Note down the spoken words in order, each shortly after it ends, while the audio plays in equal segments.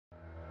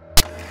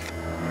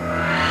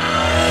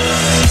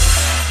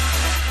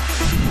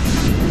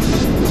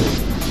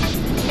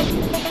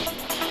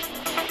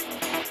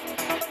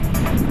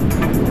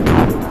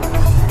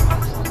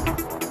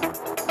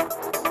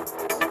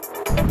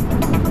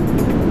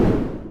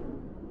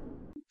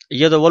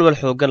iyadoo walwal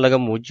xoogan laga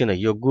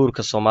muujinayo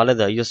guurka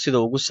Soomaalida iyo sida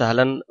ugu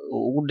sahlan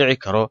ugu dhici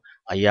karo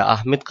ayaa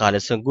ah mid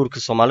qaalisan guurka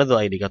Soomaalidu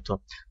ay dhigato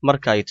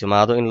marka ay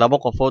timaado in laba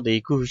qofood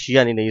ay ku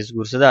heshiyaan inay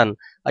isguursadaan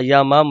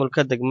ayaa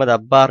maamulka degmada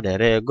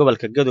Baardheer ee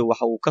gobolka Gadow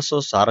waxa uu ka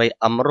soo saaray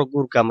amro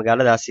guurka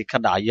magaaladaasi ka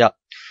dhacaya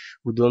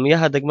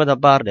gudoomiyaha degmada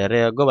Baardheer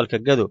ee gobolka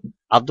Gadow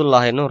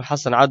Cabdullaahi Nuur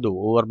Xasan Cadow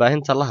oo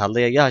warbaahinta la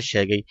hadlay ayaa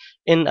sheegay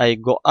in ay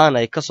go'aan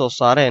ay ka soo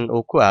saareen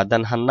oo ku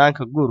aadan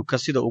hanaanka guurka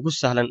sida ugu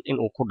sahlan in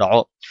uu ku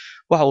dhaco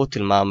waxa uu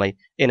tilmaamay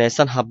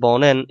inaysan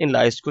habbooneen in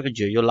la isku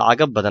xijeeyo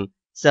lacaga badan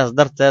sidaas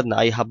darteedna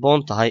ay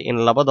habboon tahay in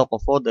labada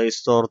qofood ay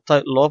istoorta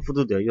loo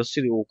fududeeyo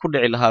sidii uu ku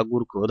dhici lahaa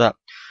guurkooda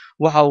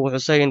waxa uu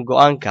xusay in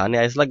go'aankani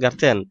ay isla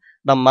garteen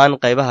dhammaan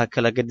qaybaha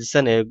kala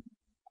gedisan ee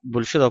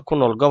bulshada ku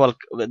nool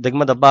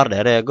degmada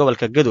Baardheer ee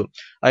gobolka Gadow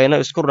ayna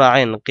isku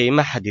raaceen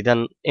qiimo xadidan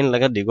in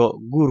laga dhigo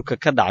guurka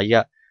ka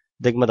dhacaya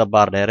degmada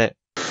Baardheer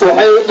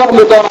waxay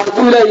dhaqmi doonaan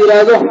ku la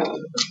yiraahdo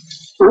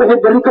wixii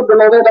bari ka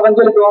bilowday dhaqan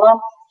gali doonaan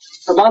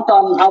maanta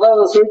aan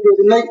hadalada soo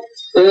jeedinay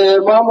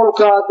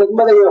maamulka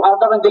degmada waxa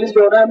dhaqan gali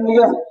doonaa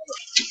amniga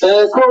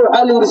koow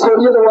waxa la yiri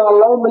Soomaalida waa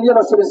 2 milyan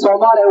oo shilin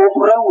Soomaali oo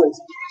quraan weey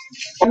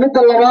midda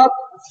labaad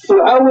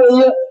waxa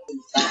weeye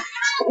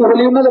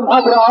وليمة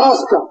محاضرة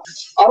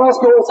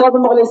عراسك وصاد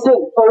مغليسين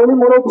أولي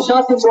مولود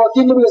بشاتي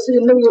مواكين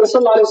نبي صلى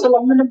الله عليه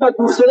وسلم من بعد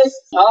مرسلي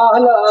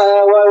هلا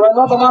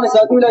وما ضمان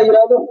سادو لا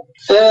يرادو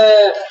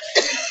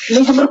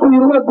لكن مركو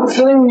يروى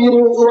برسلي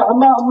ويري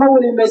وما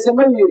ولي ما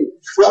يسمى يري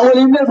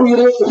وولي ما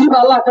يري يجيب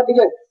الله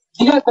كدقة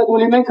دقات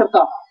بدولي من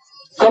كرتا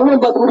كلهم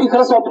بدولي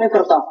كرسوا بني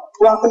كرتا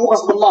وحكموا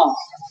قصد الله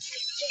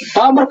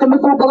فأمر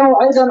كمدو بدو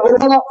عيدا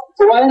عرضنا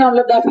وعينا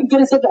لدافين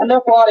كري سدح لي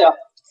قواريا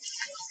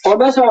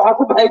وماشي waxa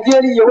ku baxay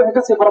geeli iyo wixii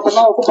ka sii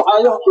farabadnaa oo ku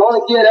baxayo labada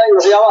geel ay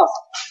waxyaabaas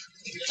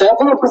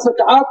qodobka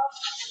saddexaad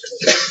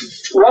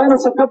waa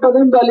inuu ka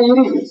badan baa la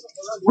yiri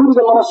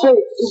guriga laba shay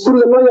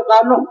guriga loo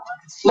yaqaano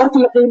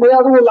markii la qiimeeyo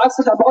adigu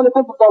lacag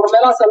 $750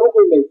 meelahaas lagu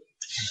qiimeeyo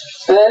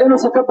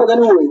inuu ka badan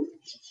weey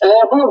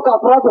qodobka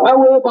afraad waxa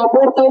weeye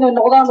baabuurta inay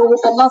noqdaan ugu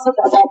badnaan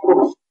 3 baabuur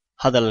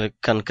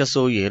hadalkan ka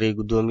soo yeeray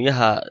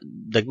gudoomiyaha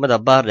degmada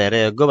Baardheer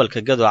ee gobolka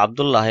Gadow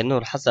Cabdullaahi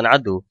Nuur Xasan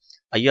Cadow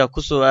ayaa ku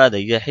soo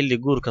aadaya xilli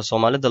guurka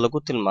Soomaalida lagu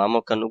tilmaamo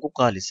kan ugu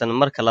qaalisan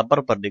marka la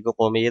barbar dhigo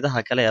qoomiyadaha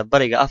kale ee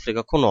bariga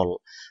Afrika ku nool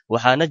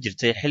waxaana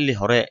jirtay xilli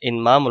hore in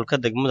maamulka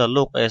degmada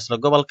Luuq ee isla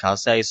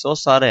gobolkaasi ay soo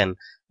saareen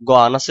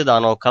go'aano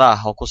sidaan oo kala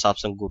ah oo ku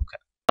saabsan guurka